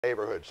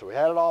neighborhood. So we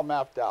had it all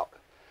mapped out.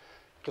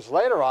 Because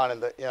later on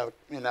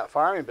in that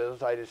farming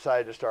business, I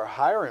decided to start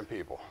hiring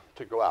people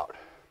to go out.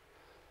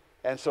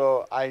 And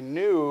so I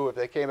knew if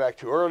they came back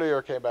too early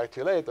or came back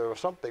too late, there was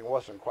something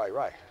wasn't quite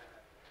right.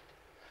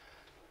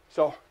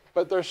 So,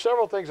 but there's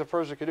several things a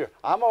person can do.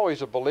 I'm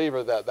always a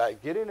believer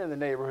that getting in the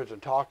neighborhoods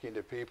and talking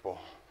to people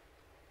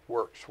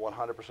works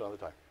 100% of the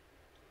time.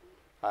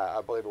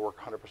 I believe it works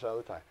 100% of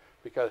the time.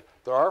 Because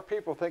there are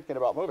people thinking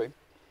about moving.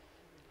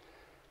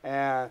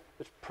 And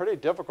it's pretty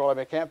difficult. I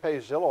mean, I can't pay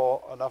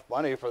Zillow enough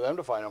money for them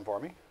to find them for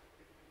me,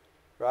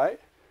 right?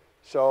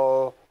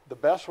 So the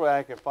best way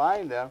I can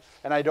find them,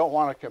 and I don't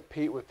want to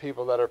compete with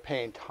people that are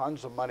paying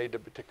tons of money to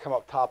come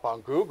up top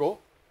on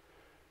Google,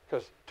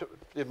 because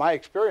in my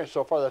experience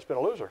so far, that's been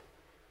a loser.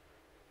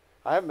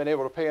 I haven't been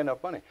able to pay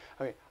enough money.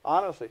 I mean,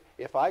 honestly,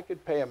 if I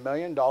could pay $1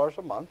 million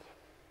a month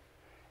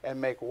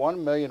and make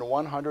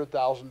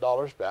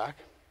 $1,100,000 back,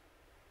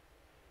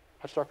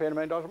 I'd start paying $1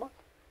 million a month.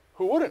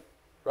 Who wouldn't,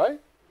 right?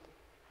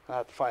 I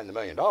have to find the $1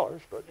 million,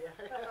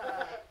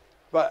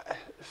 but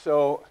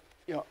so,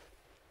 you know,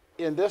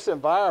 in this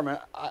environment,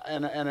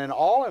 and in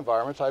all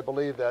environments, I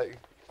believe that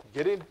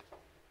getting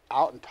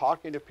out and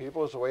talking to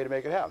people is the way to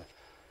make it happen.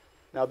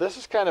 Now, this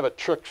is kind of a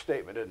trick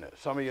statement, isn't it?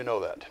 Some of you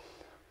know that.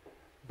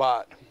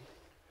 But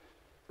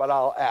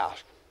I'll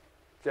ask.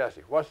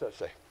 Jesse, what's that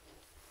say?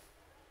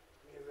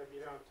 Because if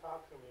you don't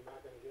talk to them, you're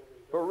not going to get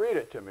what But read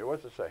it to me.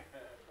 What's it say?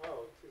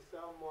 Oh, to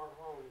sell more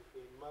homes,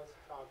 we must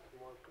talk to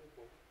more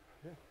people.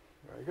 Yeah,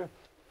 very good.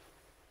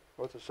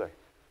 What's it say?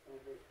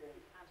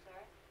 I'm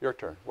sorry? Your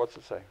turn. What's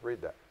it say?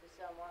 Read that. To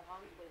sell more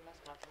homes, we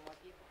must talk to more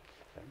people.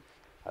 Okay.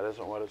 That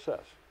isn't what it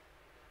says.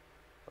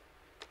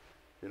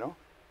 You know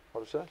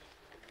what it says?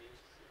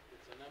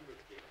 It's a number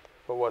of people.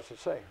 But what's it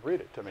say?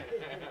 Read it to me.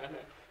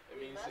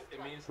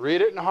 It means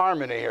Read it in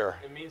harmony here.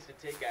 it means to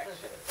take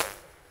action.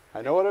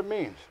 I know what it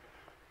means.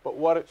 But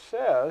what it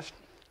says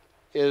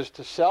is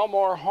to sell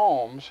more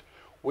homes,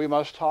 we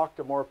must talk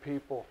to more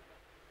people.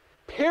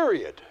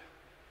 Period.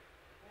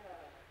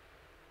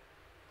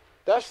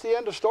 That's the end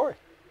of the story.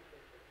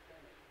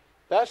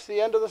 That's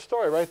the end of the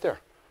story right there.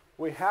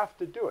 We have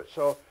to do it.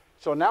 So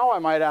now I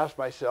might ask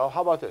myself,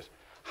 how about this?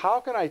 How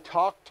can I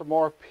talk to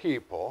more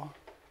people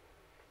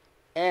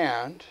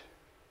and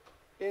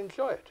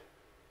enjoy it?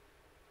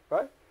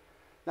 Right?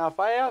 Now, if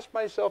I ask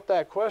myself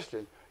that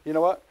question, you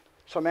know what?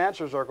 Some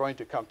answers are going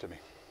to come to me.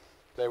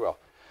 They will.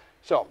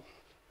 So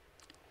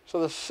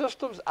the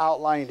systems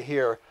outlined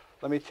here,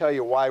 let me tell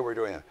you why we're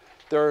doing it.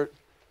 They're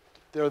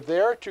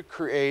there to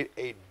create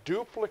a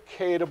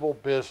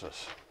duplicatable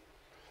business.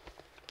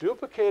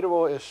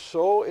 Duplicatable is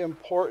so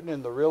important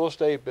in the real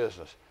estate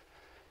business.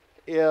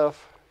 If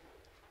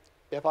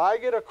I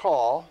get a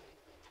call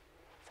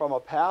from a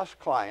past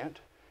client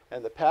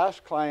and the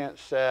past client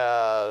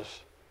says,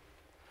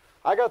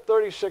 I got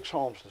 36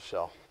 homes to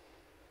sell.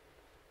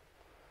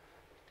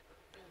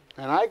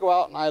 And I go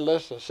out and I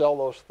list and sell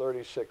those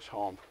 36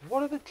 homes.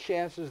 What are the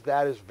chances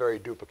that is very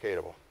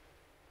duplicatable?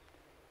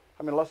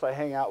 I mean, unless I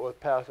hang out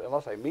with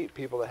unless I meet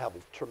people that have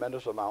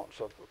tremendous amounts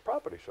of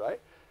properties, right?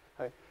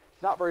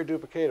 It's not very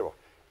duplicatable.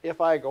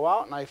 If I go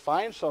out and I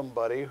find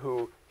somebody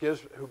who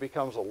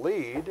becomes a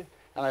lead,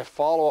 and I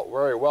follow up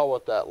very well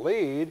with that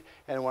lead,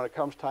 and when it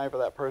comes time for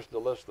that person to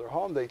list their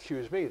home, they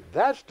choose me,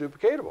 that's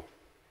duplicatable,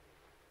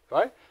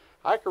 right?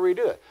 I can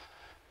redo that.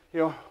 You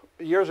know,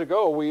 years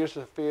ago, we used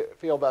to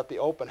feel that the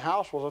open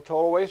house was a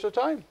total waste of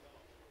time.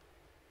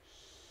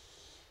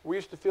 We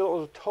used to feel it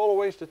was a total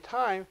waste of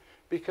time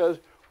because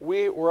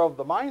we were of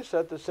the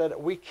mindset that said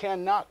we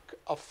cannot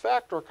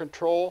affect or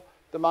control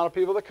the amount of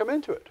people that come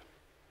into it.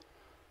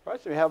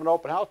 Right? So you have an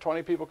open house,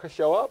 20 people can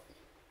show up.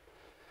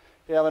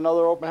 You have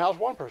another open house,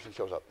 one person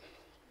shows up.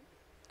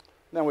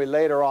 Then we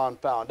later on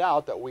found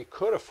out that we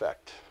could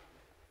affect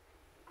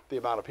the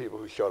amount of people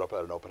who showed up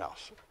at an open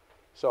house.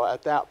 So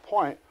at that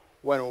point,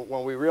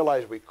 when we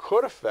realized we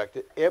could affect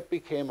it, it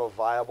became a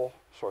viable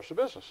source of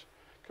business.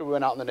 Because we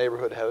went out in the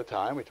neighborhood ahead of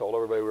time. We told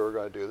everybody we were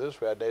going to do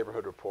this. We had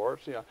neighborhood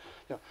reports. You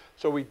know.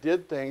 So we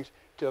did things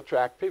to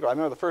attract people. I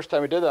remember the first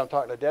time we did that, I'm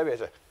talking to Debbie. I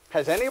said,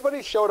 has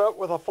anybody showed up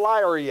with a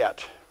flyer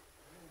yet?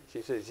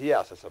 She says,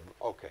 yes. I said,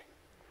 okay.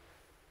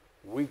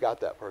 We got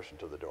that person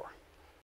to the door.